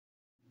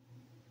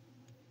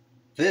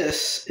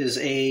This is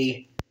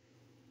a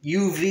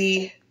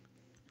UV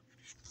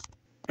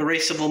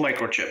erasable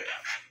microchip.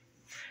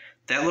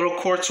 That little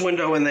quartz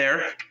window in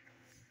there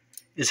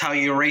is how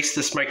you erase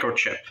this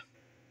microchip.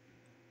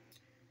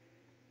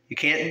 You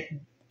can't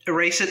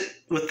erase it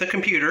with the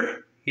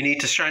computer. You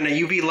need to shine a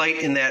UV light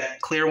in that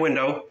clear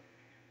window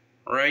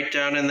right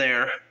down in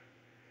there.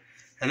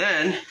 And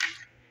then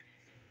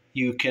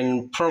you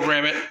can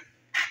program it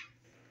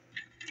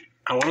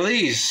on one of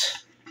these.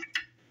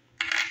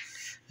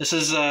 This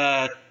is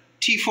a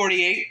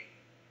T48.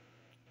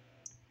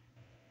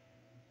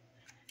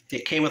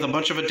 It came with a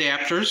bunch of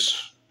adapters.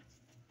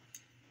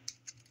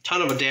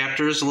 Ton of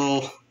adapters.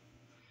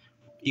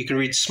 You can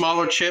read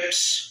smaller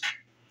chips.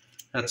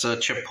 That's a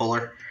chip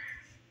puller.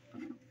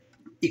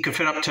 You can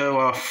fit up to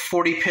a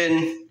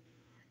 40-pin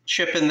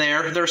chip in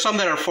there. There are some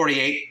that are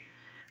 48,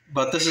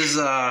 but this is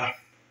a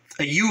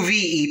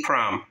UV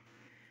EPROM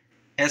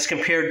as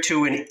compared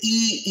to an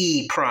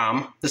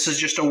EPROM. This is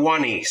just a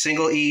 1E,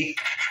 single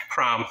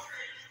EPROM.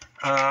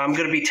 I'm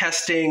going to be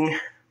testing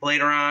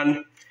later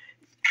on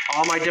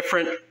all my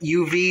different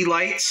UV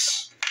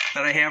lights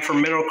that I have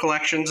from mineral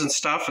collections and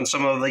stuff, and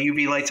some of the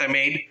UV lights I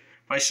made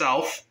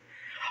myself.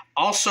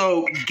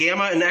 Also,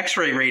 gamma and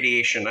X-ray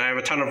radiation. I have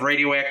a ton of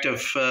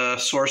radioactive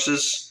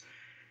sources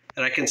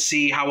that I can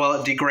see how well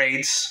it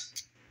degrades.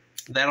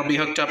 That'll be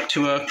hooked up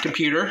to a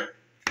computer,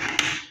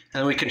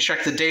 and we can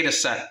check the data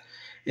set.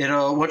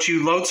 Once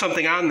you load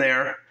something on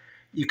there,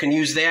 you can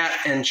use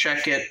that and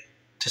check it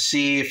to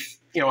see if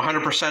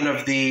 100%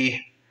 of the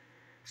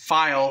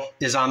file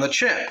is on the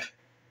chip.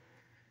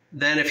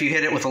 Then if you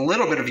hit it with a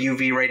little bit of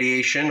UV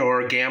radiation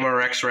or gamma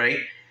or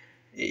X-ray,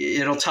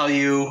 it'll tell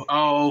you,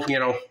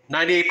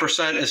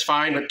 98% is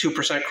fine, but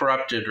 2%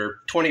 corrupted or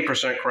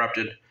 20%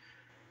 corrupted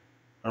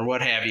or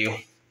what have you.